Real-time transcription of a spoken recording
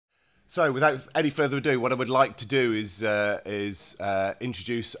So, without any further ado, what I would like to do is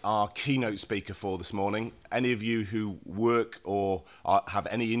introduce our keynote speaker for this morning. Any of you who work or have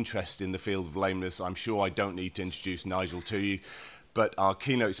any interest in the field of lameness, I'm sure I don't need to introduce Nigel to you. But our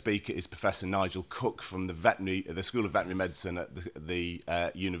keynote speaker is Professor Nigel Cook from the School of Veterinary Medicine at the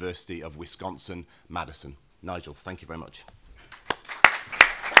University of Wisconsin-Madison. Nigel, thank you very much.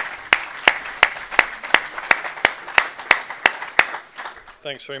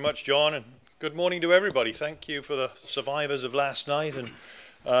 Thanks very much, John, and good morning to everybody. Thank you for the survivors of last night,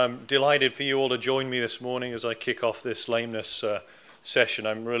 and delighted for you all to join me this morning as I kick off this lameness session.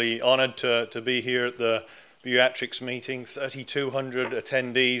 I'm really honored to be here at the Buiatrics meeting, 3,200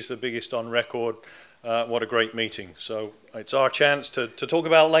 attendees, the biggest on record. What a great meeting. So it's our chance to talk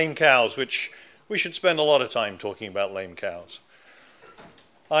about lame cows, which we should spend a lot of time talking about lame cows.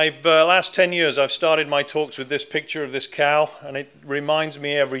 Last 10 years I've started my talks with this picture of this cow, and it reminds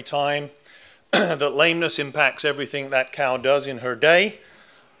me every time that lameness impacts everything that cow does in her day.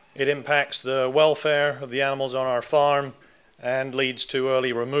 It impacts the welfare of the animals on our farm and leads to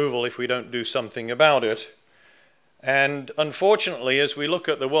early removal if we don't do something about it. And unfortunately, as we look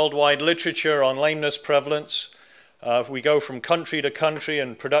at the worldwide literature on lameness prevalence, we go from country to country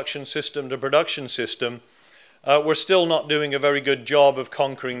and production system to production system, we're still not doing a very good job of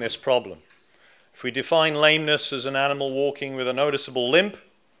conquering this problem. If we define lameness as an animal walking with a noticeable limp,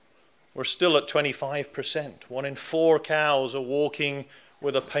 we're still at 25%. 1 in 4 cows are walking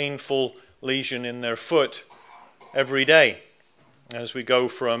with a painful lesion in their foot every day, as we go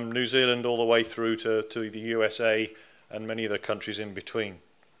from New Zealand all the way through to the USA and many other countries in between.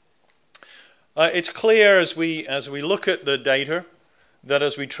 It's clear as we look at the data that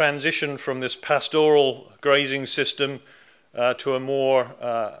as we transition from this pastoral grazing system to a more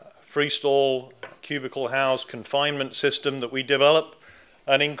freestall, cubicle house confinement system, that we develop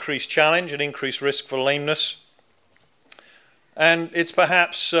an increased challenge, an increased risk for lameness. And it's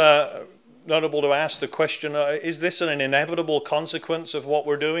perhaps notable to ask the question, is this an inevitable consequence of what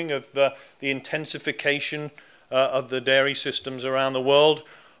we're doing, of the intensification of the dairy systems around the world,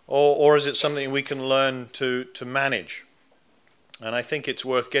 or is it something we can learn to manage? And I think it's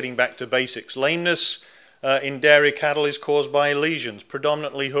worth getting back to basics. Lameness in dairy cattle is caused by lesions,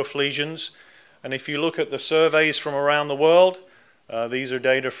 predominantly hoof lesions. And if you look at the surveys from around the world, these are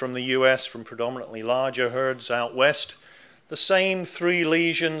data from the US, from predominantly larger herds out west, the same 3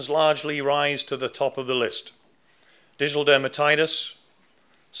 lesions largely rise to the top of the list: digital dermatitis,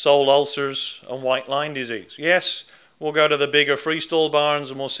 sole ulcers, and white line disease. Yes, we'll go to the bigger freestall barns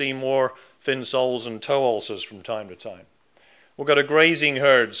and we'll see more thin soles and toe ulcers from time to time. We'll go to grazing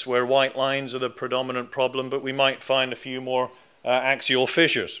herds where white lines are the predominant problem, but we might find a few more axial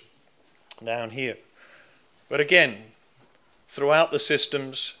fissures down here. But again, throughout the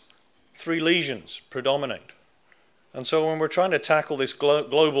systems, 3 lesions predominate. And so when we're trying to tackle this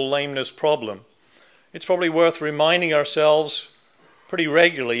global lameness problem, it's probably worth reminding ourselves pretty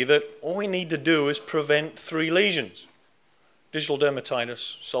regularly that all we need to do is prevent 3 lesions: digital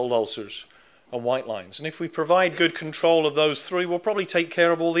dermatitis, sole ulcers, and white lines. And if we provide good control of those 3, we'll probably take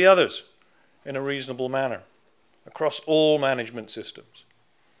care of all the others in a reasonable manner across all management systems.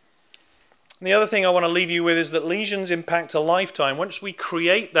 And the other thing I want to leave you with is that lesions impact a lifetime. Once we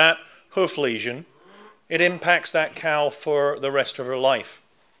create that hoof lesion, it impacts that cow for the rest of her life.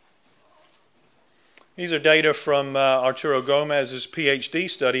 These are data from Arturo Gomez's PhD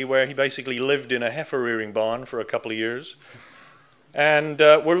study, where he basically lived in a heifer rearing barn for a couple of years. And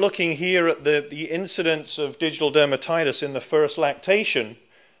we're looking here at the incidence of digital dermatitis in the first lactation,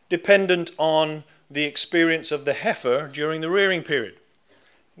 dependent on the experience of the heifer during the rearing period.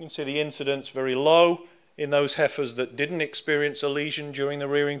 You can see the incidence very low in those heifers that didn't experience a lesion during the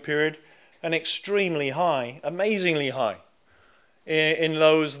rearing period, and extremely high, amazingly high, in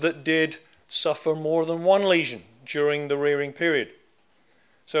those that did suffer more than 1 lesion during the rearing period.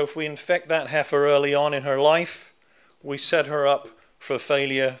 So if we infect that heifer early on in her life, we set her up for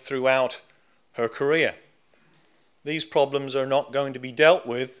failure throughout her career. These problems are not going to be dealt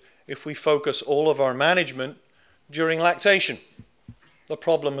with if we focus all of our management during lactation. The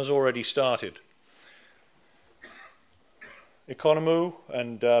problem has already started. Economou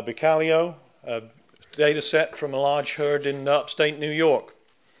and Bicalio, a data set from a large herd in upstate New York.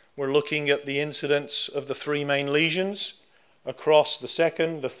 We're looking at the incidence of the 3 main lesions across the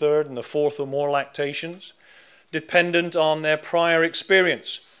 2nd, the 3rd, and the 4th or more lactations, dependent on their prior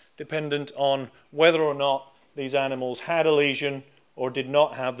experience, dependent on whether or not these animals had a lesion or did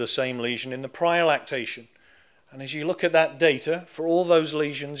not have the same lesion in the prior lactation. And as you look at that data, for all those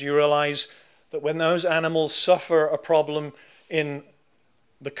lesions, you realize that when those animals suffer a problem in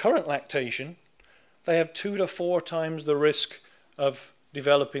the current lactation, they have 2 to 4 times the risk of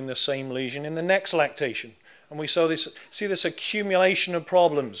developing the same lesion in the next lactation. And we see this accumulation of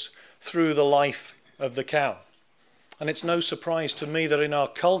problems through the life of the cow. And it's no surprise to me that in our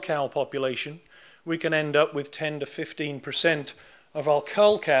cull cow population, we can end up with 10 to 15% of our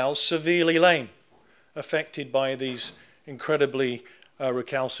cull cows severely lame, affected by these incredibly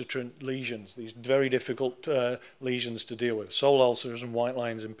recalcitrant lesions, these very difficult lesions to deal with, sole ulcers and white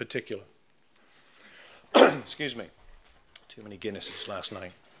lines in particular. Excuse me, too many Guinnesses last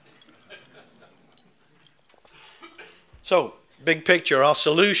night. So, big picture, our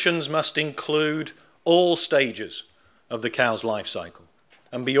solutions must include all stages of the cow's life cycle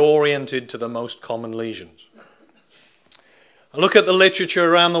and be oriented to the most common lesions. I look at the literature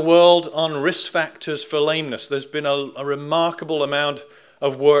around the world on risk factors for lameness. There's been a remarkable amount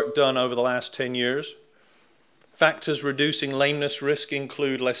of work done over the last 10 years. Factors reducing lameness risk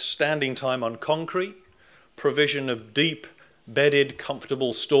include less standing time on concrete, provision of deep, bedded,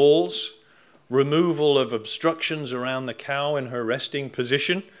 comfortable stalls, removal of obstructions around the cow in her resting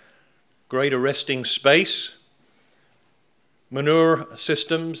position, greater resting space, manure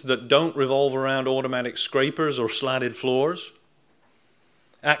systems that don't revolve around automatic scrapers or slatted floors,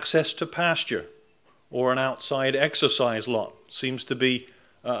 access to pasture or an outside exercise lot. Seems to be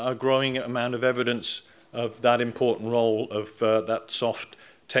a growing amount of evidence of that important role of that soft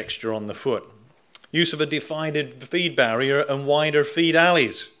texture on the foot. Use of a divided feed barrier and wider feed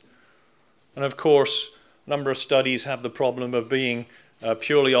alleys. And of course, a number of studies have the problem of being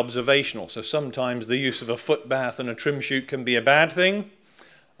purely observational. So sometimes the use of a foot bath and a trim chute can be a bad thing.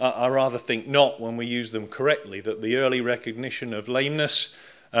 I rather think not when we use them correctly, that the early recognition of lameness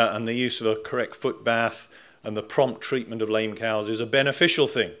and the use of a correct foot bath and the prompt treatment of lame cows is a beneficial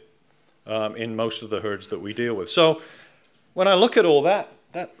thing in most of the herds that we deal with. So when I look at all that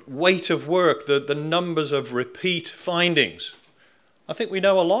weight of work, the numbers of repeat findings, I think we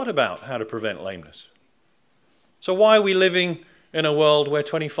know a lot about how to prevent lameness. So why are we living in a world where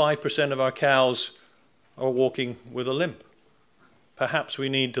 25% of our cows are walking with a limp? Perhaps we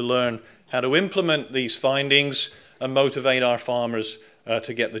need to learn how to implement these findings and motivate our farmers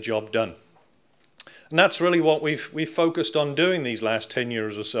to get the job done. And that's really what we've focused on doing these last 10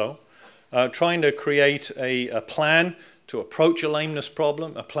 years or so, trying to create a plan to approach a lameness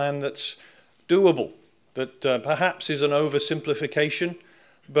problem, a plan that's doable, that perhaps is an oversimplification,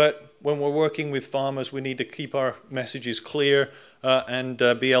 but when we're working with farmers, we need to keep our messages clear and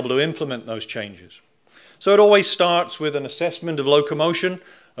be able to implement those changes. So it always starts with an assessment of locomotion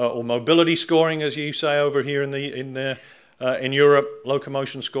or mobility scoring, as you say over here in Europe,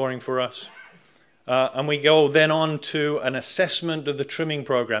 locomotion scoring for us. And we go then on to an assessment of the trimming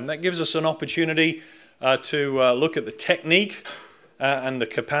program. That gives us an opportunity to look at the technique and the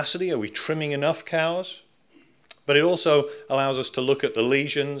capacity. Are we trimming enough cows? But it also allows us to look at the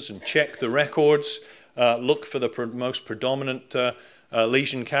lesions and check the records, look for the most predominant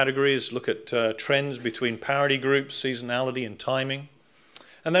lesion categories, look at trends between parity groups, seasonality and timing.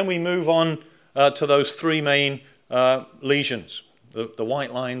 And then we move on to those 3 main lesions, the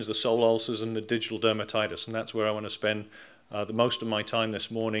white lines, the sole ulcers and the digital dermatitis. And that's where I want to spend the most of my time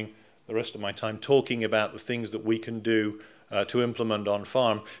this morning, the rest of my time talking about the things that we can do to implement on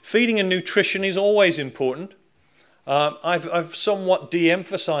farm. Feeding and nutrition is always important. I've somewhat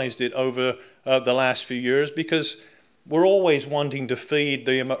de-emphasized it over the last few years because we're always wanting to feed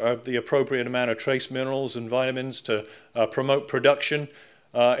the appropriate amount of trace minerals and vitamins to promote production.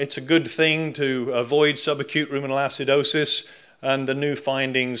 It's a good thing to avoid subacute ruminal acidosis, and the new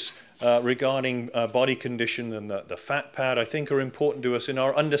findings regarding body condition and the fat pad I think are important to us in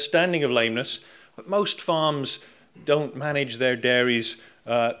our understanding of lameness. But most farms don't manage their dairies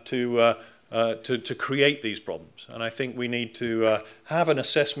to create these problems. And I think we need to have an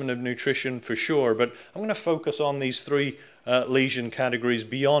assessment of nutrition for sure, but I'm going to focus on these 3 lesion categories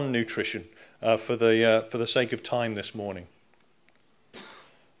beyond nutrition for the sake of time this morning.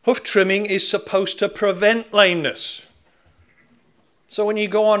 Hoof trimming is supposed to prevent lameness. So when you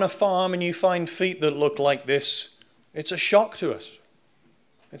go on a farm and you find feet that look like this, it's a shock to us.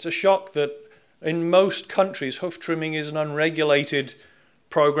 It's a shock that in most countries, hoof trimming is an unregulated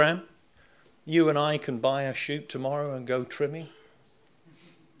program. You and I can buy a chute tomorrow and go trimming.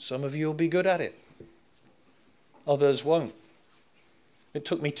 Some of you will be good at it. Others won't. It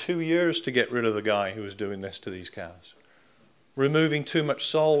took me 2 years to get rid of the guy who was doing this to these cows. Removing too much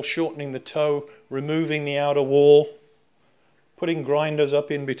sole, shortening the toe, removing the outer wall, putting grinders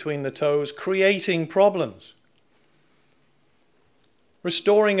up in between the toes, creating problems.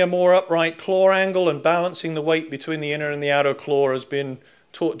 Restoring a more upright claw angle and balancing the weight between the inner and the outer claw has been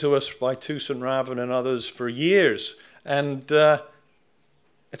taught to us by Tucson Raven and others for years. And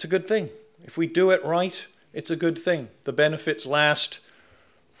it's a good thing. If we do it right, it's a good thing. The benefits last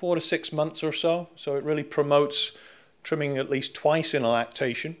 4 to 6 months or so. So it really promotes trimming at least twice in a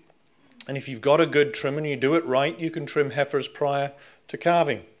lactation. And if you've got a good trim and you do it right, you can trim heifers prior to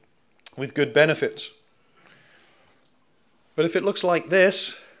calving with good benefits. But if it looks like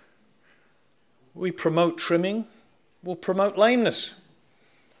this, we promote trimming, we'll promote lameness.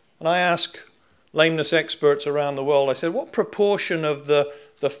 And I ask lameness experts around the world, I said, what proportion of the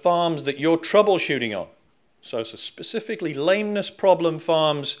farms that you're troubleshooting on, so specifically lameness problem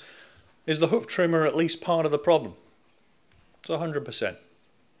farms, is the hoof trimmer at least part of the problem? It's 100%.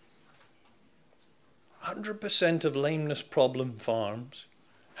 100% of lameness problem farms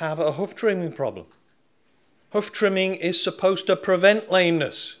have a hoof trimming problem. Hoof trimming is supposed to prevent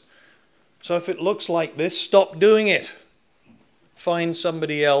lameness. So if it looks like this, stop doing it. Find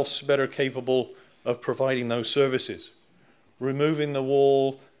somebody else better capable of providing those services. Removing the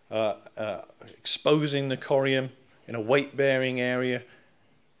wall, exposing the corium in a weight-bearing area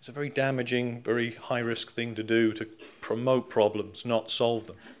is a very damaging, very high-risk thing to do to promote problems, not solve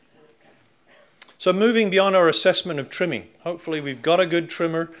them. So moving beyond our assessment of trimming, hopefully we've got a good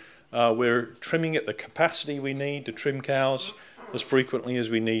trimmer. We're trimming at the capacity we need to trim cows as frequently as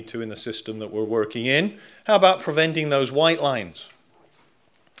we need to in the system that we're working in. How about preventing those white lines?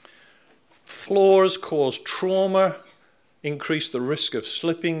 Floors cause trauma, increase the risk of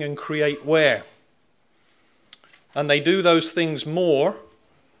slipping and create wear. And they do those things more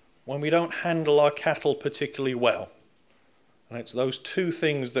when we don't handle our cattle particularly well. And it's those two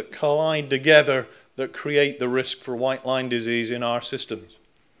things that collide together that create the risk for white line disease in our systems.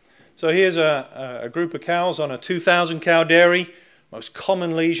 So here's a group of cows on a 2,000 cow dairy. Most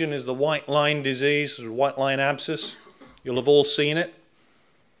common lesion is the white line disease, or white line abscess. You'll have all seen it.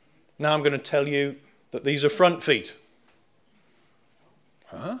 Now I'm going to tell you that these are front feet.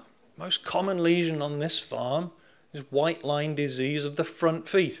 Huh? Most common lesion on this farm is white line disease of the front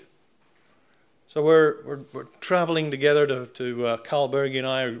feet. So we're traveling together to Carl Berge and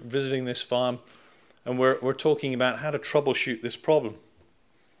I are visiting this farm, and we're talking about how to troubleshoot this problem.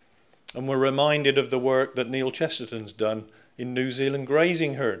 And we're reminded of the work that Neil Chesterton's done in New Zealand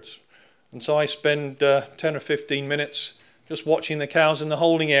grazing herds. And so I spend 10 or 15 minutes just watching the cows in the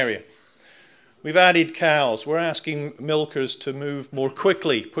holding area. We've added cows. We're asking milkers to move more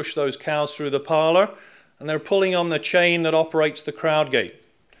quickly, push those cows through the parlour, and they're pulling on the chain that operates the crowd gate.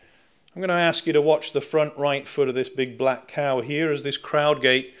 I'm going to ask you to watch the front right foot of this big black cow here as this crowd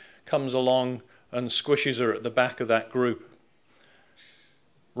gate comes along and squishes her at the back of that group.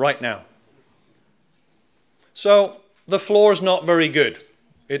 Right now. So the floor's not very good.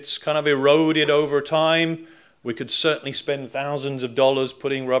 It's kind of eroded over time. We could certainly spend thousands of dollars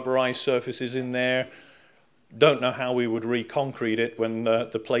putting rubberized surfaces in there. Don't know how we would re-concrete it when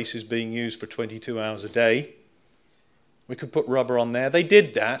the place is being used for 22 hours a day. We could put rubber on there. They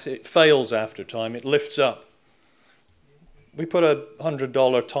did that. It fails after time. It lifts up. We put a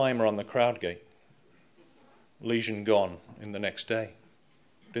 $100 timer on the crowd gate. Lesion gone in the next day.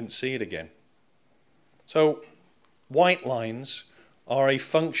 Didn't see it again. So white lines are a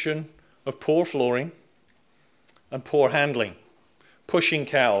function of poor flooring and poor handling. Pushing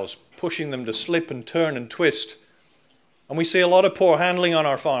cows, pushing them to slip and turn and twist. And we see a lot of poor handling on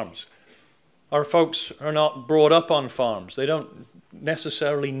our farms. Our folks are not brought up on farms. They don't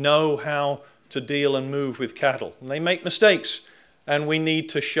necessarily know how to deal and move with cattle. And they make mistakes. And we need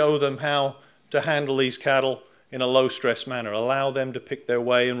to show them how to handle these cattle in a low-stress manner, allow them to pick their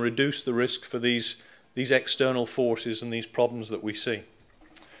way and reduce the risk for these external forces and these problems that we see.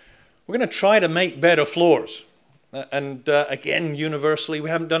 We're going to try to make better floors. And again, universally, we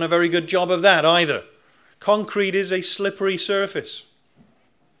haven't done a very good job of that either. Concrete is a slippery surface.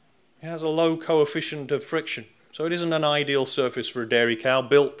 It has a low coefficient of friction, so it isn't an ideal surface for a dairy cow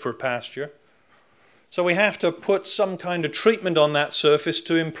built for pasture. So we have to put some kind of treatment on that surface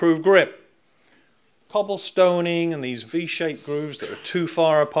to improve grip. Cobblestoning and these V-shaped grooves that are too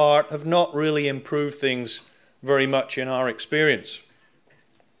far apart have not really improved things very much in our experience.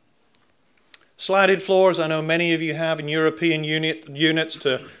 Slatted floors, I know many of you have in European units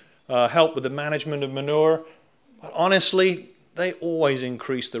to help with the management of manure. But honestly, they always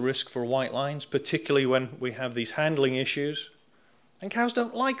increase the risk for white lines, particularly when we have these handling issues. And cows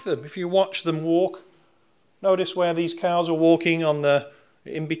don't like them. If you watch them walk, notice where these cows are walking on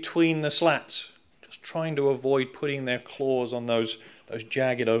in between the slats, just trying to avoid putting their claws on those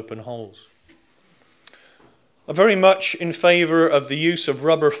jagged open holes. I'm very much in favor of the use of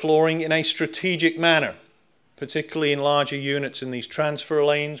rubber flooring in a strategic manner, particularly in larger units in these transfer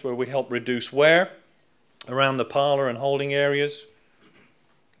lanes where we help reduce wear around the parlour and holding areas.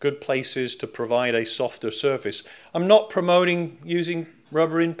 Good places to provide a softer surface. I'm not promoting using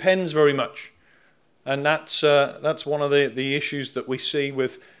rubber in pens very much, and that's one of the issues that we see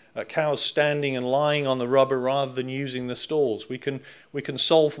with cows standing and lying on the rubber rather than using the stalls. We can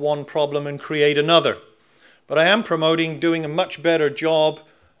solve one problem and create another. But I am promoting doing a much better job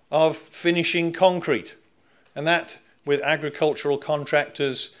of finishing concrete, and that with agricultural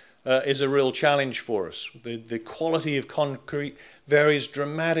contractors is a real challenge for us. The quality of concrete varies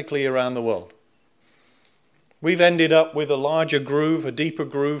dramatically around the world. We've ended up with a larger groove, a deeper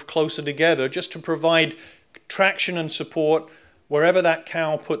groove, closer together, just to provide traction and support. Wherever that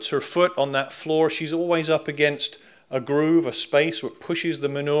cow puts her foot on that floor, she's always up against a groove, a space where it pushes the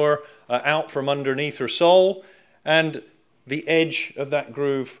manure out from underneath her sole, and the edge of that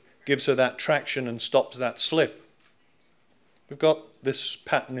groove gives her that traction and stops that slip. We've got this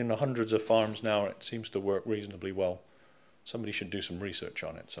pattern in hundreds of farms now, and it seems to work reasonably well. Somebody should do some research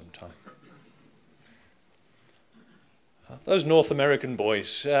on it sometime. Those North American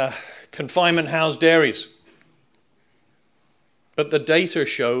boys, confinement house dairies. But the data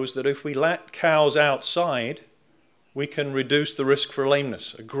shows that if we let cows outside, we can reduce the risk for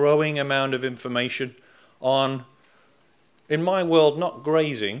lameness. A growing amount of information on, in my world, not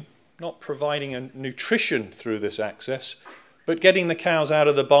grazing, not providing a nutrition through this access, but getting the cows out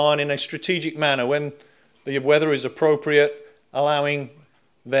of the barn in a strategic manner when the weather is appropriate, allowing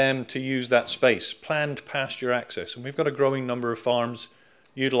them to use that space, planned pasture access. And we've got a growing number of farms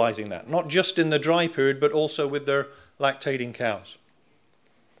utilizing that, not just in the dry period, but also with their lactating cows.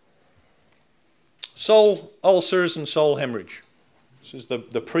 Sole ulcers and sole hemorrhage. This is the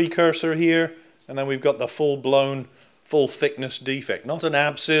precursor here, and then we've got the full-blown, full-thickness defect. Not an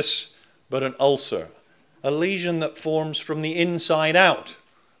abscess, but an ulcer. A lesion that forms from the inside out.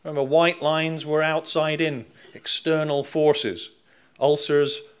 Remember, white lines were outside in, external forces.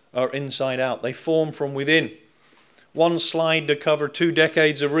 Ulcers are inside out. They form from within. One slide to cover 2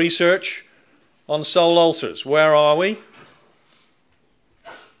 decades of research on sole ulcers. Where are we?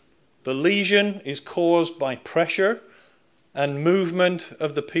 The lesion is caused by pressure and movement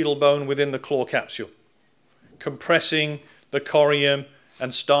of the pedal bone within the claw capsule, compressing the corium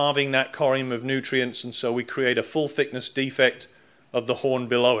and starving that corium of nutrients, and so we create a full thickness defect of the horn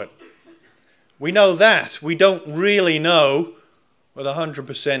below it. We know that. We don't really know with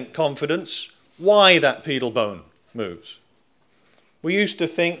 100% confidence why that pedal bone moves. We used to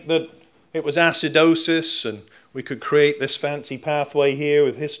think that it was acidosis, and we could create this fancy pathway here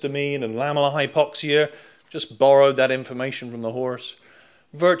with histamine and lamellar hypoxia, just borrowed that information from the horse.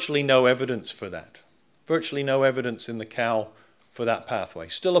 Virtually no evidence for that. Virtually no evidence in the cow for that pathway.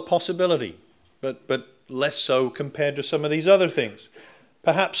 Still a possibility, but less so compared to some of these other things.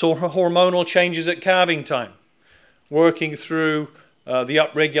 Perhaps hormonal changes at calving time, working through the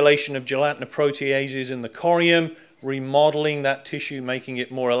upregulation of gelatinoproteases in the corium, remodeling that tissue, making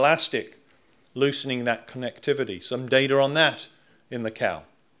it more elastic, loosening that connectivity. Some data on that in the cow.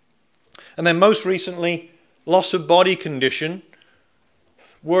 And then most recently, loss of body condition,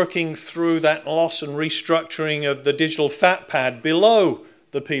 working through that loss and restructuring of the digital fat pad below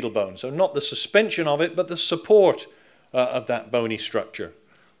the pedal bone. So not the suspension of it, but the support of that bony structure,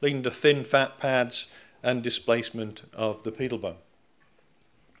 leading to thin fat pads and displacement of the pedal bone.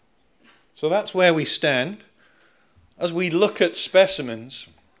 So that's where we stand. As we look at specimens,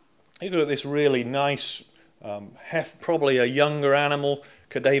 you look at this really nice, probably a younger animal,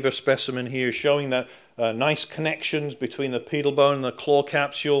 cadaver specimen here, showing that nice connections between the pedal bone and the claw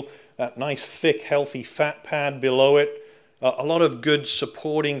capsule, that nice thick healthy fat pad below it, a lot of good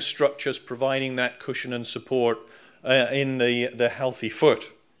supporting structures providing that cushion and support in the healthy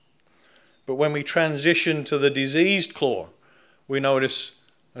foot. But when we transition to the diseased claw, we notice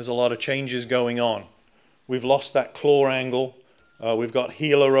there's a lot of changes going on. We've lost that claw angle. We've got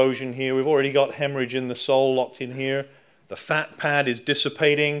heel erosion here. We've already got hemorrhage in the sole locked in here. The fat pad is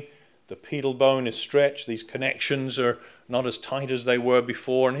dissipating. The pedal bone is stretched. These connections are not as tight as they were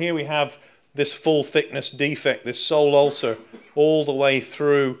before. And here we have this full thickness defect, this sole ulcer, all the way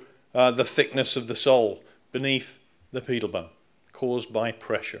through the thickness of the sole beneath the pedal bone, caused by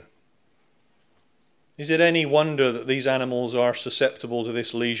pressure. Is it any wonder that these animals are susceptible to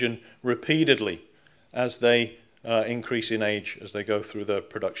this lesion repeatedly as they increase in age, as they go through the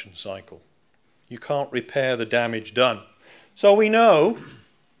production cycle? You can't repair the damage done. So we know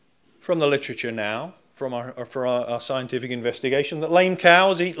from the literature now, from our scientific investigation, that lame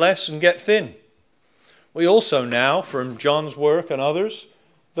cows eat less and get thin. We also know from John's work and others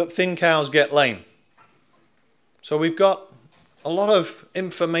that thin cows get lame. So we've got a lot of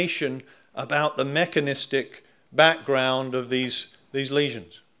information about the mechanistic background of these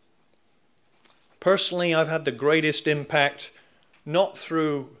lesions. Personally, I've had the greatest impact not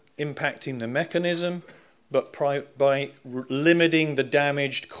through impacting the mechanism, but by limiting the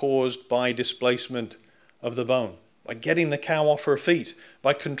damage caused by displacement of the bone, by getting the cow off her feet,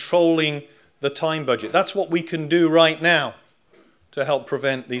 by controlling the time budget. That's what we can do right now to help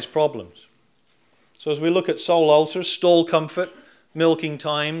prevent these problems. So as we look at sole ulcers, stall comfort, milking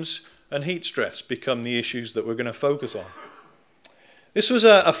times, and heat stress become the issues that we're going to focus on. This was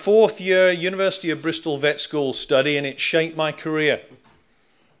a fourth-year University of Bristol Vet School study, and it shaped my career.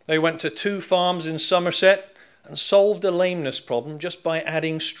 They went to 2 farms in Somerset and solved a lameness problem just by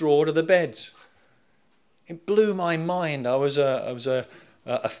adding straw to the beds. It blew my mind. I was a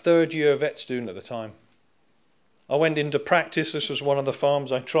third-year vet student at the time. I went into practice. This was one of the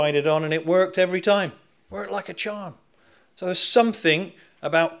farms I tried it on, and it worked every time. Worked like a charm. So there's something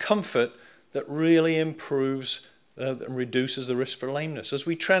about comfort that really improves and reduces the risk for lameness. As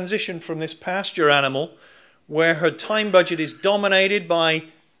we transition from this pasture animal, where her time budget is dominated by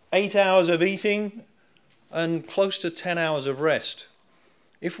 8 hours of eating and close to 10 hours of rest.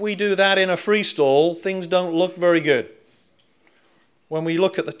 If we do that in a free stall, things don't look very good. When we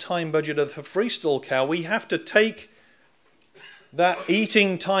look at the time budget of a free stall cow, we have to take that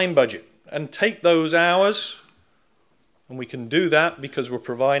eating time budget and take those hours, and we can do that because we're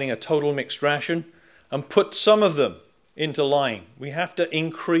providing a total mixed ration, and put some of them into lying. We have to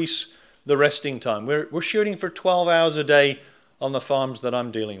increase the resting time. We're shooting for 12 hours a day on the farms that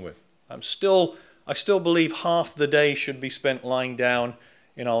I'm dealing with. I still believe half the day should be spent lying down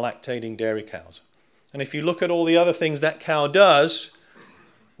in our lactating dairy cows. And if you look at all the other things that cow does,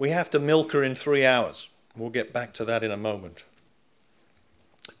 we have to milk her in 3 hours. We'll get back to that in a moment.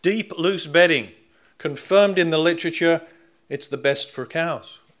 Deep, loose bedding. Confirmed in the literature, it's the best for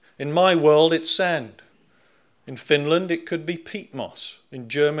cows. In my world, it's sand. In Finland, it could be peat moss. In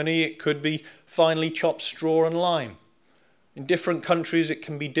Germany, it could be finely chopped straw and lime. In different countries, it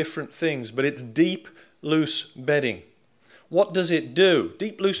can be different things, but it's deep, loose bedding. What does it do?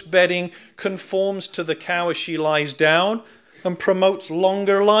 Deep, loose bedding conforms to the cow as she lies down and promotes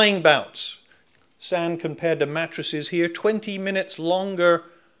longer lying bouts. Sand compared to mattresses here, 20 minutes longer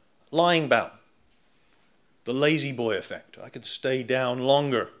lying bout. The lazy boy effect. I can stay down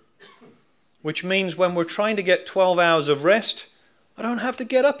longer. Which means when we're trying to get 12 hours of rest, I don't have to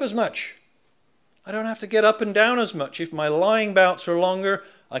get up as much. I don't have to get up and down as much. If my lying bouts are longer,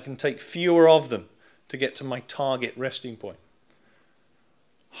 I can take fewer of them to get to my target resting point.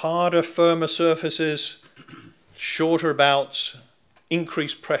 Harder, firmer surfaces, shorter bouts,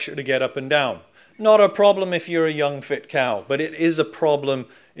 increased pressure to get up and down. Not a problem if you're a young, fit cow, but it is a problem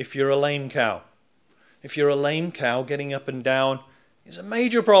if you're a lame cow. If you're a lame cow, getting up and down is a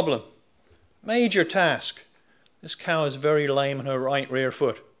major problem. Major task. This cow is very lame in her right rear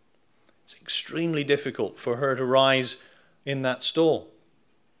foot. It's extremely difficult for her to rise in that stall.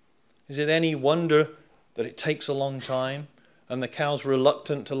 Is it any wonder that it takes a long time and the cow's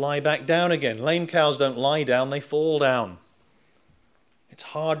reluctant to lie back down again? Lame cows don't lie down, they fall down. It's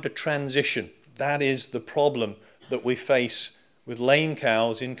hard to transition. That is the problem that we face with lame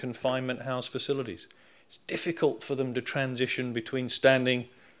cows in confinement house facilities. It's difficult for them to transition between standing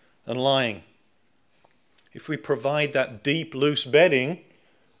and lying. If we provide that deep, loose bedding,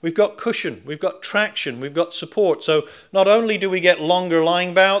 we've got cushion, we've got traction, we've got support. So not only do we get longer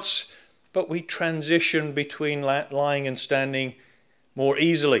lying bouts, but we transition between lying and standing more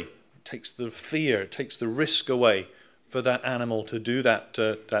easily. It takes the fear, it takes the risk away for that animal to do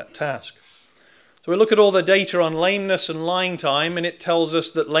that task. So we look at all the data on lameness and lying time, and it tells us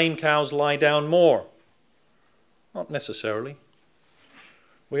that lame cows lie down more. Not necessarily.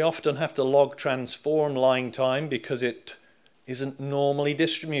 We often have to log transform lying time because it isn't normally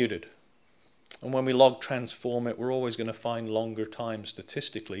distributed. And when we log transform it, we're always going to find longer time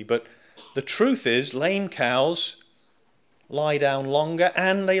statistically. But the truth is, lame cows lie down longer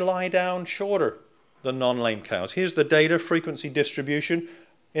and they lie down shorter than non-lame cows. Here's the data, frequency distribution.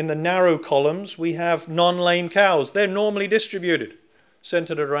 In the narrow columns, we have non-lame cows. They're normally distributed,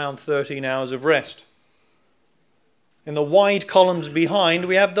 centered at around 13 hours of rest. In the wide columns behind,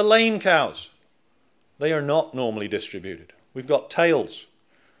 we have the lame cows. They are not normally distributed. We've got tails.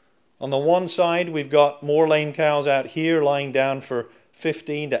 On the one side, we've got more lame cows out here lying down for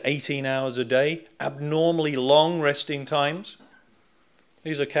 15 to 18 hours a day, abnormally long resting times.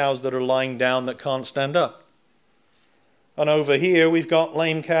 These are cows that are lying down that can't stand up. And over here, we've got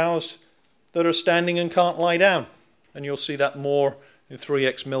lame cows that are standing and can't lie down. And you'll see that more in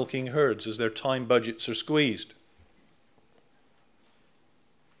 3X milking herds as their time budgets are squeezed.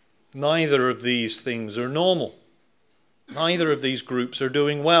 Neither of these things are normal. Neither of these groups are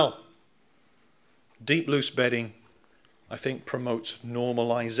doing well. Deep loose bedding, I think, promotes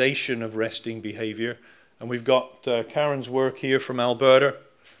normalization of resting behavior. And we've got Karen's work here from Alberta.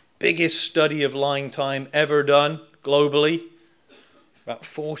 Biggest study of lying time ever done globally. About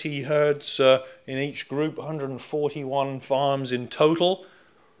 40 herds in each group, 141 farms in total.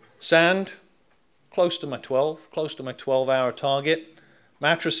 Sand, close to my 12-hour target.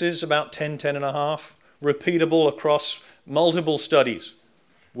 Mattresses, about 10 and a half. Repeatable across multiple studies.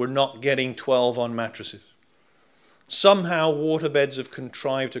 We're not getting 12 on mattresses. Somehow waterbeds have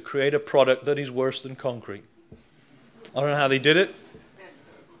contrived to create a product that is worse than concrete. I don't know how they did it.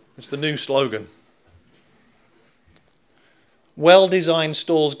 It's the new slogan. Well-designed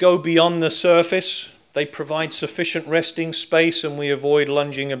stalls go beyond the surface. They provide sufficient resting space and we avoid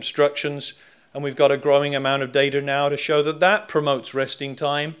lunging obstructions. And we've got a growing amount of data now to show that that promotes resting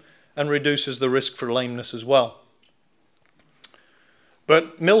time and reduces the risk for lameness as well.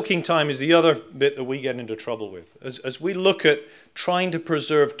 But milking time is the other bit that we get into trouble with. As we look at trying to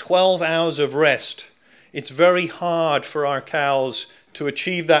preserve 12 hours of rest, it's very hard for our cows to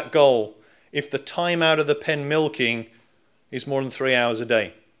achieve that goal if the time out of the pen milking is more than 3 hours a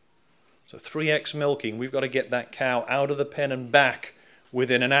day. So 3x milking, we've got to get that cow out of the pen and back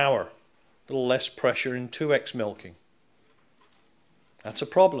within an hour. A little less pressure in 2x milking. That's a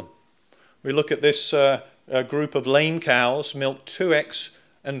problem. We look at this a group of lame cows milk 2x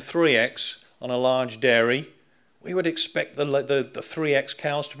and 3x on a large dairy. We would expect the 3x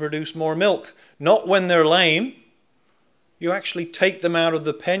cows to produce more milk. Not when they're lame. You actually take them out of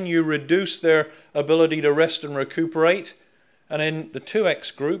the pen, you reduce their ability to rest and recuperate. And in the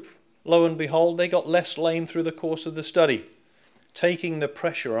 2x group, lo and behold, they got less lame through the course of the study. Taking the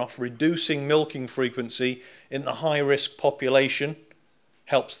pressure off, reducing milking frequency in the high-risk population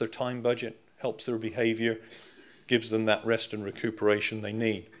helps their time budget, helps their behavior, gives them that rest and recuperation they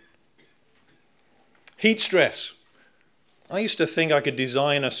need. Heat stress. I used to think I could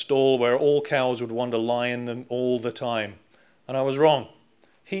design a stall where all cows would want to lie in them all the time, and I was wrong.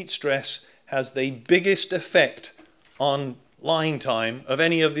 Heat stress has the biggest effect on lying time of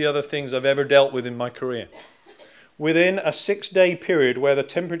any of the other things I've ever dealt with in my career. Within a 6-day period where the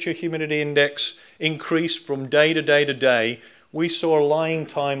temperature humidity index increased from day to day to day, we saw lying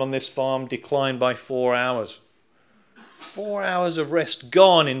time on this farm decline by 4 hours. 4 hours of rest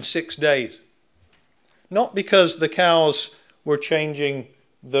gone in 6 days. Not because the cows were changing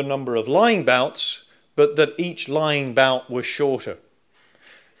the number of lying bouts, but that each lying bout was shorter.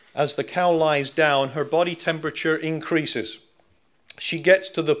 As the cow lies down, her body temperature increases. She gets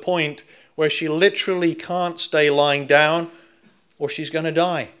to the point where she literally can't stay lying down or she's going to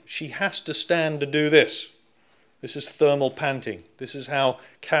die. She has to stand to do this. This is thermal panting. This is how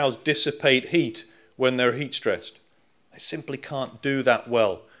cows dissipate heat when they're heat stressed. They simply can't do that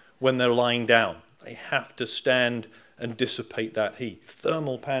well when they're lying down. They have to stand and dissipate that heat.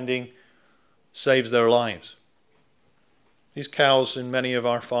 Thermal panting saves their lives. These cows in many of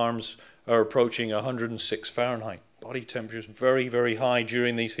our farms are approaching 106 Fahrenheit. Body temperature is very, very high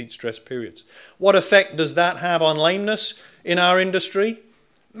during these heat stress periods. What effect does that have on lameness in our industry?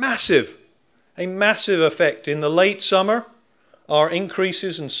 Massive. A massive effect. In the late summer, our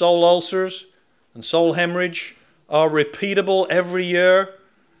increases in sole ulcers and sole hemorrhage are repeatable every year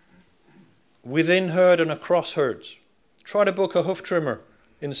within herd and across herds. Try to book a hoof trimmer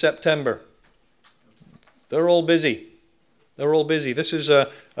in September. They're all busy. They're all busy. This is a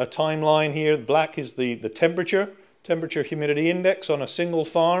timeline here. Black is the temperature humidity index on a single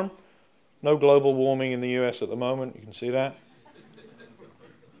farm. No global warming in the US at the moment. You can see that.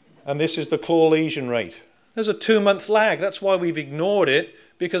 And this is the claw lesion rate. There's a 2-month lag. That's why we've ignored it,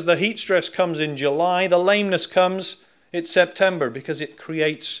 because the heat stress comes in July. The lameness comes in September because it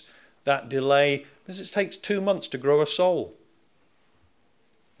creates that delay. Because it takes 2 months to grow a sole.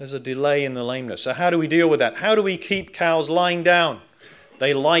 There's a delay in the lameness. So how do we deal with that? How do we keep cows lying down?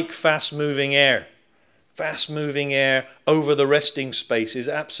 They like fast-moving air. Fast-moving air over the resting space is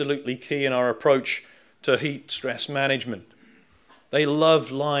absolutely key in our approach to heat stress management. They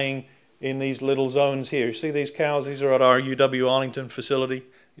love lying in these little zones here. You see these cows? These are at our UW-Arlington facility.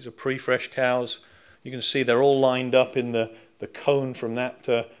 These are pre-fresh cows. You can see they're all lined up in the cone from that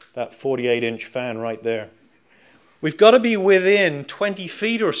 48-inch fan right there. We've got to be within 20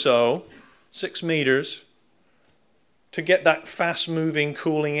 feet or so, 6 meters, to get that fast-moving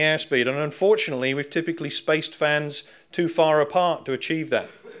cooling airspeed. And unfortunately, we've typically spaced fans too far apart to achieve that.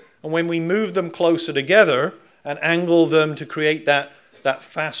 And when we move them closer together and angle them to create that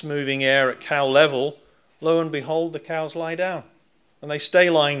fast-moving air at cow level, lo and behold, the cows lie down. and they stay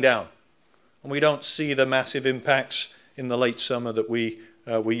lying down. And we don't see the massive impacts in the late summer that we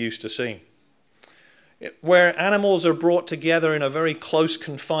used to see. Where animals are brought together in a very close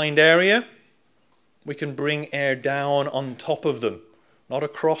confined area, we can bring air down on top of them, not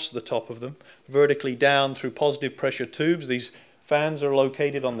across the top of them, vertically down through positive pressure tubes. These fans are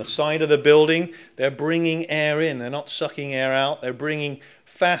located on the side of the building. They're bringing air in. They're not sucking air out. They're bringing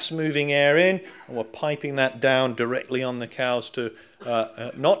fast-moving air in, and we're piping that down directly on the cows to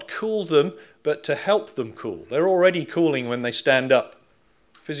not cool them, but to help them cool. They're already cooling when they stand up.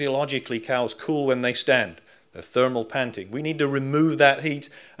 Physiologically, cows cool when they stand. They're thermal panting. We need to remove that heat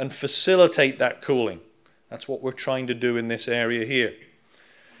and facilitate that cooling. That's what we're trying to do in this area here.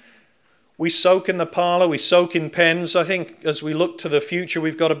 We soak in the parlour, we soak in pens. I think as we look to the future,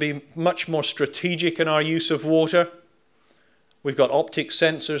 we've got to be much more strategic in our use of water. We've got optic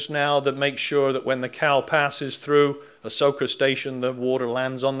sensors now that make sure that when the cow passes through a soaker station, the water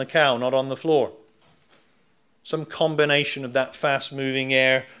lands on the cow, not on the floor. Some combination of that fast-moving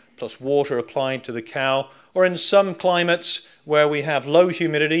air plus water applied to the cow. Or in some climates where we have low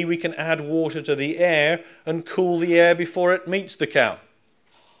humidity, we can add water to the air and cool the air before it meets the cow.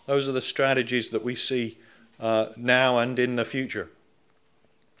 Those are the strategies that we see now and in the future.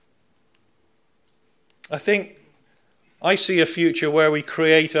 I see a future where we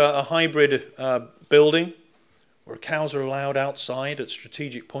create a hybrid building where cows are allowed outside at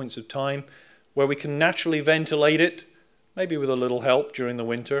strategic points of time, where we can naturally ventilate it, maybe with a little help during the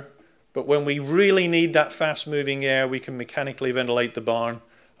winter. But when we really need that fast-moving air, we can mechanically ventilate the barn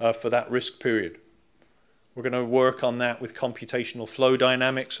for that risk period. We're going to work on that with computational flow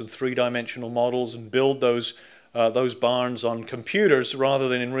dynamics and three-dimensional models and build those barns on computers rather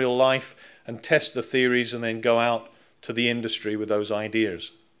than in real life and test the theories and then go out to the industry with those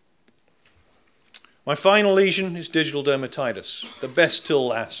ideas. My final lesion is digital dermatitis, the best till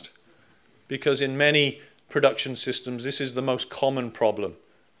last, because in many production systems this is the most common problem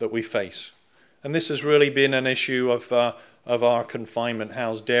that we face. And this has really been an issue of our confinement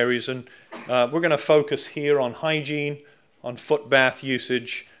house dairies, and we're going to focus here on hygiene, on foot bath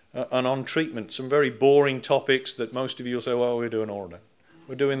usage, and on treatment. Some very boring topics that most of you will say, well, we're doing all that.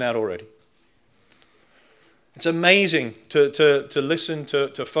 We're doing that already. It's amazing to listen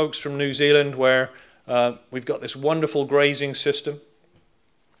to folks from New Zealand where we've got this wonderful grazing system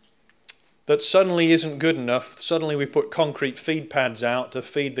that suddenly isn't good enough. Suddenly we put concrete feed pads out to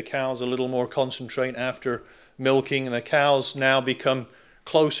feed the cows a little more concentrate after milking, and the cows now become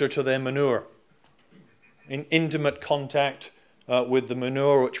closer to their manure, in intimate contact with the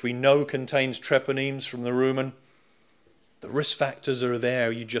manure, which we know contains treponemes from the rumen. The risk factors are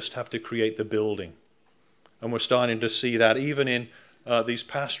there, you just have to create the building. And we're starting to see that even in these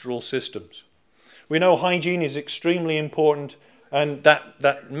pastoral systems. We know hygiene is extremely important, and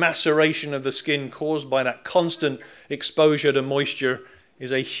that maceration of the skin caused by that constant exposure to moisture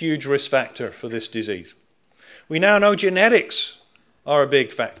is a huge risk factor for this disease. We now know genetics are a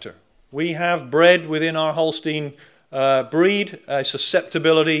big factor. We have bred within our Holstein breed a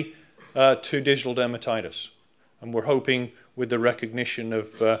susceptibility to digital dermatitis. And we're hoping with the recognition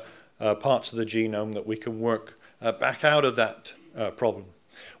of parts of the genome that we can work back out of that problem.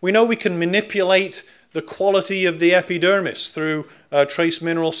 We know we can manipulate the quality of the epidermis through trace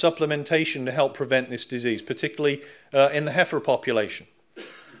mineral supplementation to help prevent this disease, particularly in the heifer population.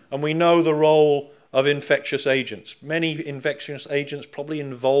 And we know the role of infectious agents. Many infectious agents probably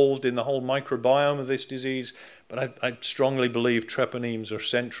involved in the whole microbiome of this disease, but I strongly believe treponemes are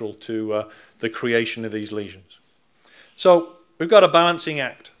central to the creation of these lesions. So we've got a balancing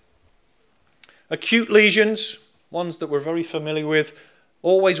act. Acute lesions, ones that we're very familiar with,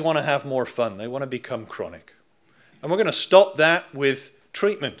 always want to have more fun. They want to become chronic. And we're going to stop that with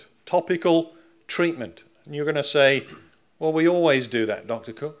treatment, topical treatment. And you're going to say, well, we always do that,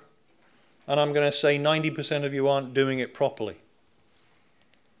 Dr. Cook. And I'm going to say 90% of you aren't doing it properly.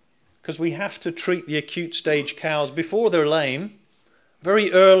 Because we have to treat the acute stage cows before they're lame,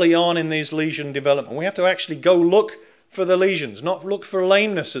 very early on in these lesion development. We have to actually go look for the lesions, not look for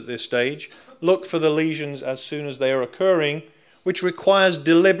lameness at this stage, look for the lesions as soon as they are occurring, which requires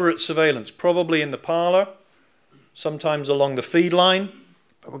deliberate surveillance, probably in the parlour, sometimes along the feed line,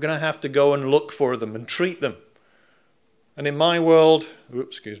 but we're going to have to go and look for them and treat them. And in my world,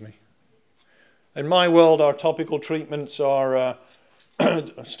 in my world, our topical treatments are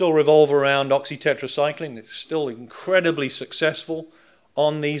still revolve around oxytetracycline. It's still incredibly successful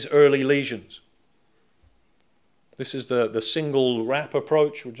on these early lesions. This is the single wrap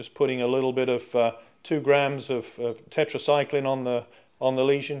approach. We're just putting a little bit of 2 grams of tetracycline on the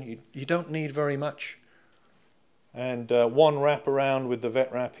lesion. You don't need very much. and one wrap around with the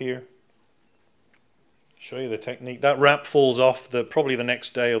vet wrap here. Show you the technique. That wrap falls off probably the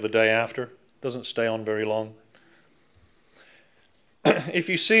next day or the day after. Doesn't stay on very long. If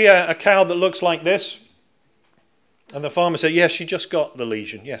you see a cow that looks like this, and the farmer said, yes, she just got the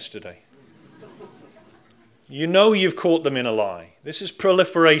lesion yesterday, you know you've caught them in a lie. This is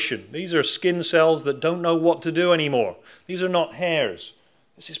proliferation. These are skin cells that don't know what to do anymore. These are not hairs.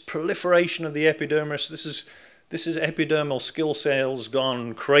 This is proliferation of the epidermis. This is epidermal skill cells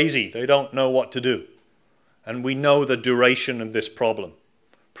gone crazy. They don't know what to do. And we know the duration of this problem.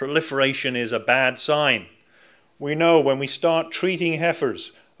 Proliferation is a bad sign. We know when we start treating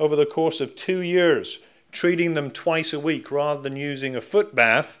heifers over the course of 2 years, treating them twice a week rather than using a foot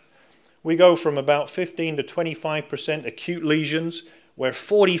bath, we go from about 15 to 25% acute lesions, where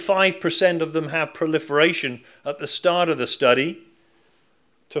 45% of them have proliferation at the start of the study,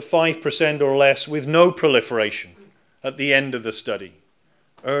 to 5% or less with no proliferation at the end of the study.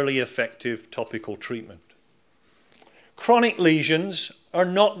 Early effective topical treatment. Chronic lesions are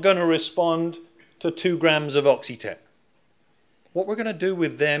not going to respond to 2 grams of Oxytet. What we're going to do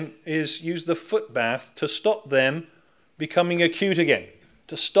with them is use the foot bath to stop them becoming acute again,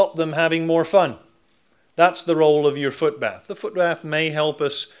 to stop them having more fun. That's the role of your foot bath. The foot bath may help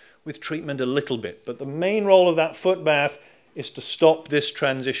us with treatment a little bit, but the main role of that foot bath is to stop this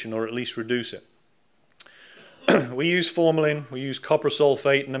transition, or at least reduce it. We use formalin, we use copper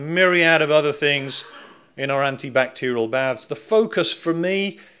sulfate, and a myriad of other things in our antibacterial baths. The focus for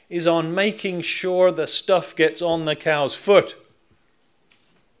me is on making sure the stuff gets on the cow's foot.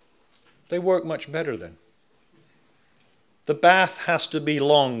 They work much better then. The bath has to be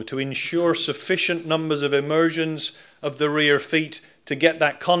long to ensure sufficient numbers of immersions of the rear feet to get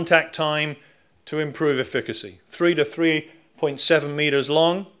that contact time to improve efficacy. 3 to 3.7 meters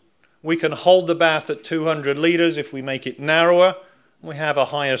long. We can hold the bath at 200 liters if we make it narrower. We have a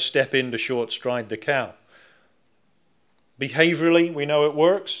higher step in to short stride the cow. Behaviorally, we know it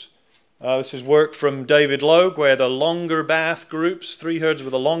works. This is work from David Logue, where the longer bath groups, 3 herds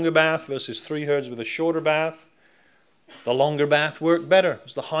with a longer bath versus 3 herds with a shorter bath. The longer bath worked better.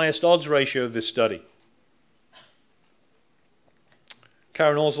 It's the highest odds ratio of this study.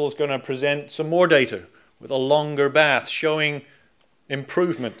 Karen Oswald is going to present some more data with a longer bath showing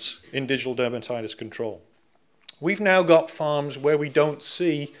improvements in digital dermatitis control. We've now got farms where we don't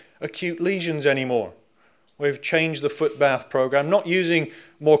see acute lesions anymore. We've changed the foot bath program, not using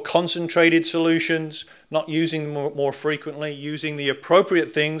more concentrated solutions, not using them more frequently, using the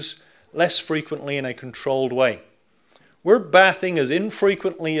appropriate things less frequently in a controlled way. We're bathing as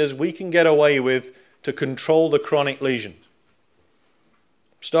infrequently as we can get away with to control the chronic lesion.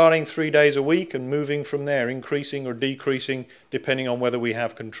 Starting 3 days a week and moving from there, increasing or decreasing depending on whether we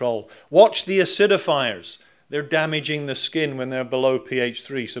have control. Watch the acidifiers. They're damaging the skin when they're below pH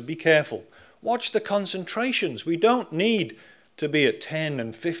 3, so be careful. Watch the concentrations. We don't need to be at 10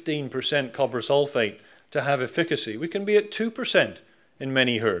 and 15% copper sulfate to have efficacy. We can be at 2% in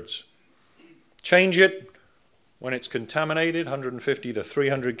many herds. Change it when it's contaminated, 150 to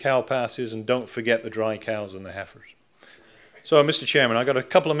 300 cow passes, and don't forget the dry cows and the heifers. So, Mr. Chairman, I've got a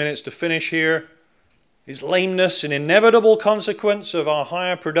couple of minutes to finish here. Is lameness an inevitable consequence of our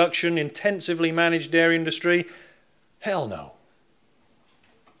higher production, intensively managed dairy industry? Hell no.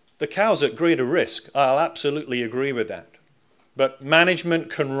 The cow's at greater risk. I'll absolutely agree with that. But management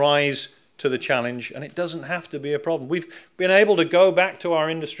can rise to the challenge, and it doesn't have to be a problem. We've been able to go back to our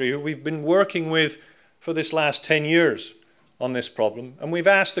industry, who we've been working with for this last 10 years on this problem, and we've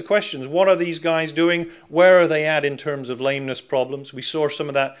asked the questions: what are these guys doing? Where are they at in terms of lameness problems? We saw some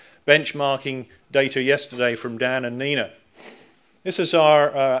of that benchmarking data yesterday from Dan and Nina. This is our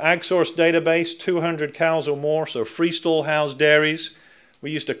AgSource database, 200 cows or more, so freestall house dairies. We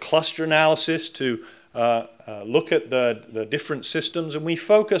used a cluster analysis to look at the different systems, and we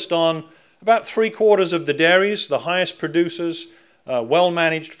focused on about 3/4 of the dairies, the highest producers,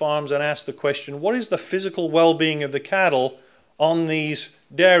 well-managed farms, and asked the question: what is the physical well-being of the cattle on these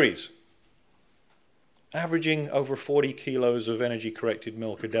dairies? Averaging over 40 kilos of energy-corrected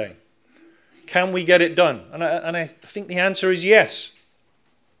milk a day. Can we get it done? And I think the answer is yes.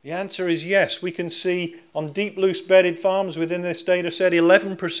 The answer is yes. We can see on deep, loose-bedded farms within this data set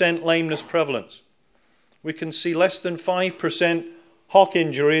 11% lameness prevalence. We can see less than 5% hock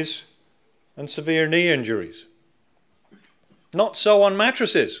injuries and severe knee injuries. Not so on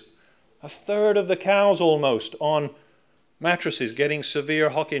mattresses. 1/3 of the cows almost on mattresses getting severe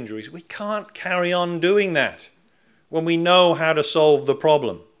hock injuries. We can't carry on doing that when we know how to solve the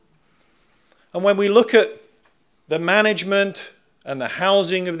problem. And when we look at the management and the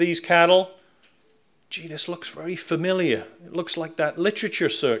housing of these cattle, gee, this looks very familiar. It looks like that literature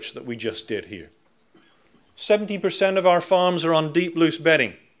search that we just did here. 70% of our farms are on deep loose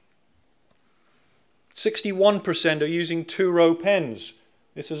bedding. 61% are using 2-row pens.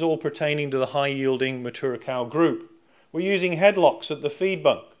 This is all pertaining to the high-yielding mature cow group. We're using headlocks at the feed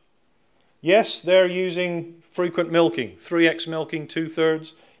bunk. Yes, they're using frequent milking, 3x milking,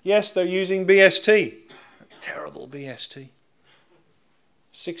 2/3. Yes, they're using BST. Terrible BST.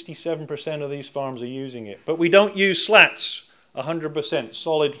 67% of these farms are using it. But we don't use slats, 100%,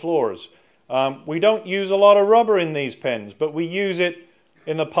 solid floors. We don't use a lot of rubber in these pens, but we use it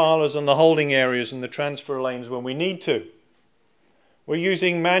in the parlours and the holding areas and the transfer lanes when we need to. We're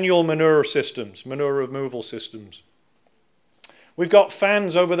using manual manure systems, manure removal systems. We've got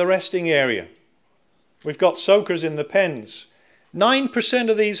fans over the resting area. We've got soakers in the pens. 9%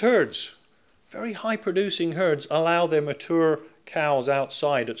 of these herds, very high producing herds, allow their mature cows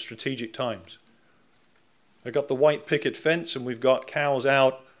outside at strategic times. They've got the white picket fence and we've got cows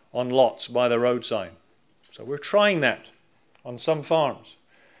out on lots by the roadside. So we're trying that on some farms.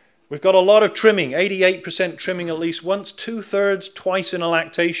 We've got a lot of trimming, 88% trimming at least once, 2/3 twice in a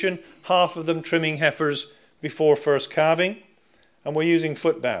lactation, half of them trimming heifers before first calving. And we're using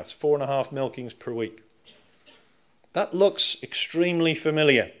foot baths, 4.5 milkings per week. That looks extremely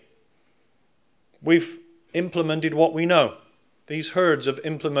familiar. We've implemented what we know. These herds have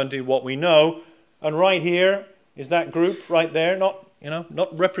implemented what we know. And right here is that group right there, not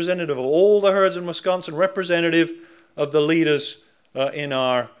representative of all the herds in Wisconsin, representative of the leaders in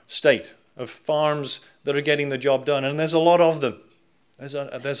our state, of farms that are getting the job done. And there's a lot of them.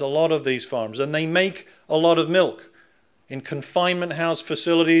 There's a lot of these farms. And they make a lot of milk in confinement house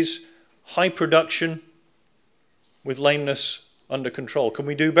facilities, high production, with lameness under control. Can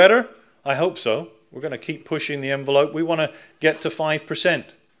we do better? I hope so. We're going to keep pushing the envelope. We want to get to 5%.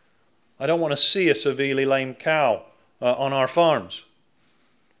 I don't want to see a severely lame cow on our farms.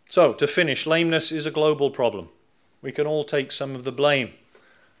 So, to finish, lameness is a global problem. We can all take some of the blame,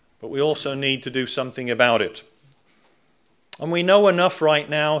 but we also need to do something about it. And we know enough right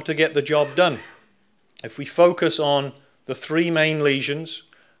now to get the job done. If we focus on the 3 main lesions,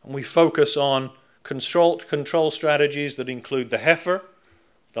 and we focus on control strategies that include the heifer,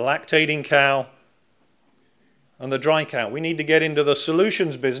 the lactating cow, and the dry cow. We need to get into the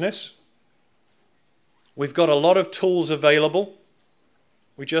solutions business. We've got a lot of tools available.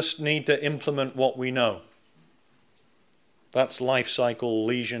 We just need to implement what we know. That's life cycle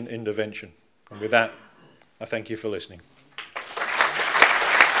lesion intervention. And with that, I thank you for listening.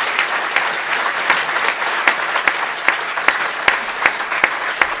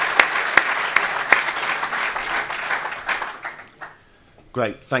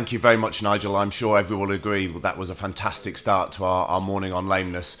 Great, thank you very much, Nigel. I'm sure everyone will agree that was a fantastic start to our morning on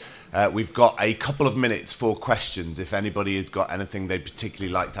lameness. We've got a couple of minutes for questions if anybody has got anything they'd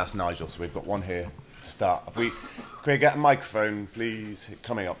particularly like to ask Nigel. So we've got one here to start. Can we get a microphone, please,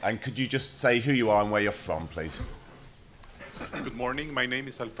 coming up? And could you just say who you are and where you're from, please? Good morning, my name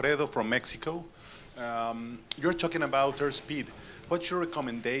is Alfredo from Mexico. You're talking about airspeed. What's your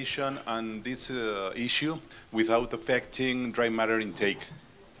recommendation on this issue without affecting dry matter intake?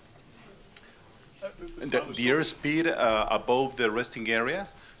 The airspeed above the resting area,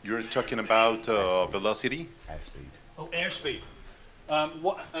 you're talking about velocity? Airspeed. Oh, airspeed.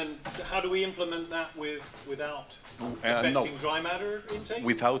 And how do we implement that without affecting dry matter intake?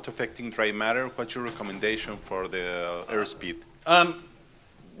 Without affecting dry matter, what's your recommendation for the airspeed?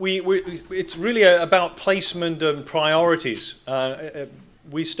 It's really about placement and priorities.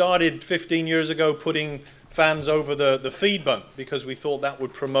 We started 15 years ago putting fans over the feed bunk because we thought that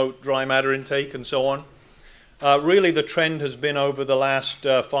would promote dry matter intake and so on. Really the trend has been over the last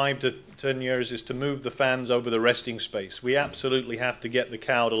 5 to 10 years is to move the fans over the resting space. We absolutely have to get the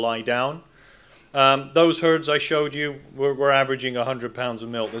cow to lie down. Those herds I showed you were averaging 100 pounds of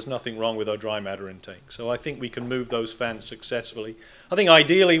milk. There's nothing wrong with our dry matter intake. So I think we can move those fans successfully. I think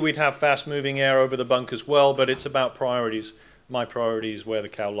ideally we'd have fast moving air over the bunk as well, but it's about priorities. My priority is where the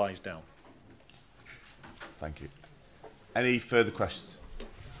cow lies down. Thank you. Any further questions?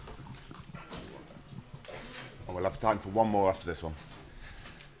 Oh, we'll have time for one more after this one.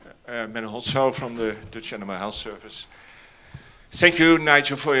 Ben Holtzhouw from the Dutch Animal Health Service. Thank you,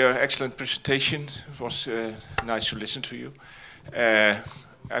 Nigel, for your excellent presentation. It was nice to listen to you. I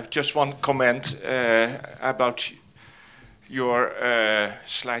have just one comment about your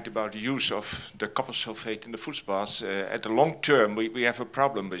slide about the use of the copper sulfate in the food baths. At the long term, we have a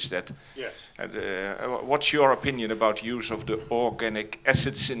problem with that. Yes. And, what's your opinion about the use of the organic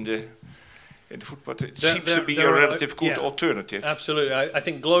acids in in the food, but it seems to be a relative good alternative. Absolutely. I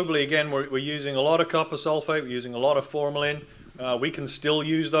think globally, again, we're using a lot of copper sulfate, we're using a lot of formalin. We can still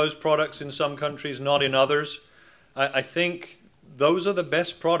use those products in some countries, not in others. I think those are the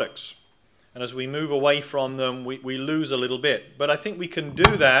best products. And as we move away from them, we lose a little bit. But I think we can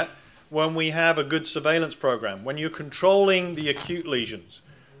do that when we have a good surveillance program. When you're controlling the acute lesions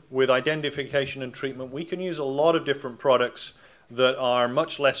with identification and treatment, we can use a lot of different products that are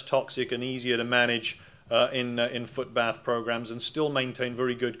much less toxic and easier to manage in foot bath programs and still maintain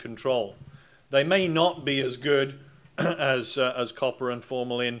very good control. They may not be as good as copper and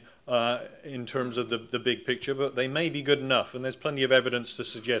formalin in terms of the big picture, but they may be good enough, and there's plenty of evidence to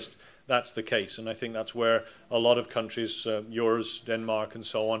suggest that's the case. And I think that's where a lot of countries, yours, Denmark and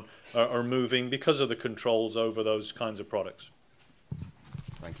so on, are moving because of the controls over those kinds of products.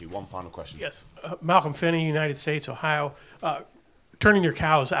 Thank you. One final question. Yes. Malcolm Finney, United States, Ohio. Turning your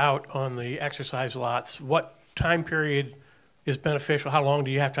cows out on the exercise lots, what time period is beneficial? How long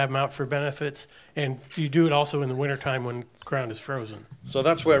do you have to have them out for benefits? And do you do it also in the wintertime when ground is frozen? So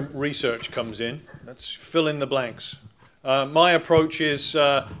that's where research comes in. Let's fill in the blanks. My approach is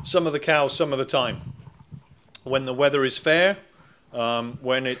some of the cows, some of the time. When the weather is fair,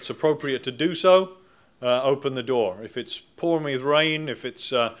 when it's appropriate to do so, open the door. If it's pouring with rain, if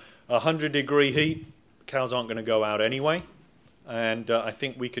it's 100-degree heat, cows aren't going to go out anyway. And I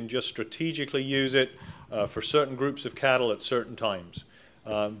think we can just strategically use it for certain groups of cattle at certain times.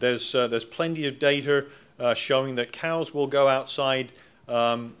 There's plenty of data showing that cows will go outside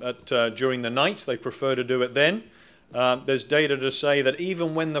during the night. They prefer to do it then. There's data to say that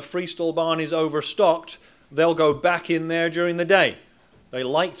even when the freestall barn is overstocked, they'll go back in there during the day. They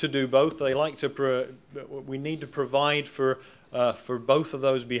like to do both. They like to. We need to provide for both of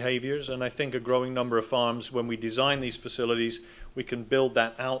those behaviors, and I think a growing number of farms, when we design these facilities, we can build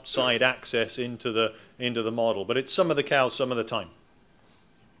that outside access into the model. But it's some of the cows, some of the time.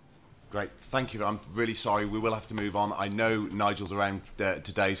 Great, thank you. I'm really sorry, we will have to move on. I know Nigel's around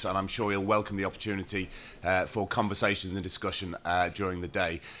today, and I'm sure he'll welcome the opportunity for conversations and discussion during the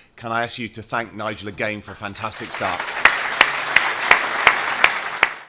day. Can I ask you to thank Nigel again for a fantastic start?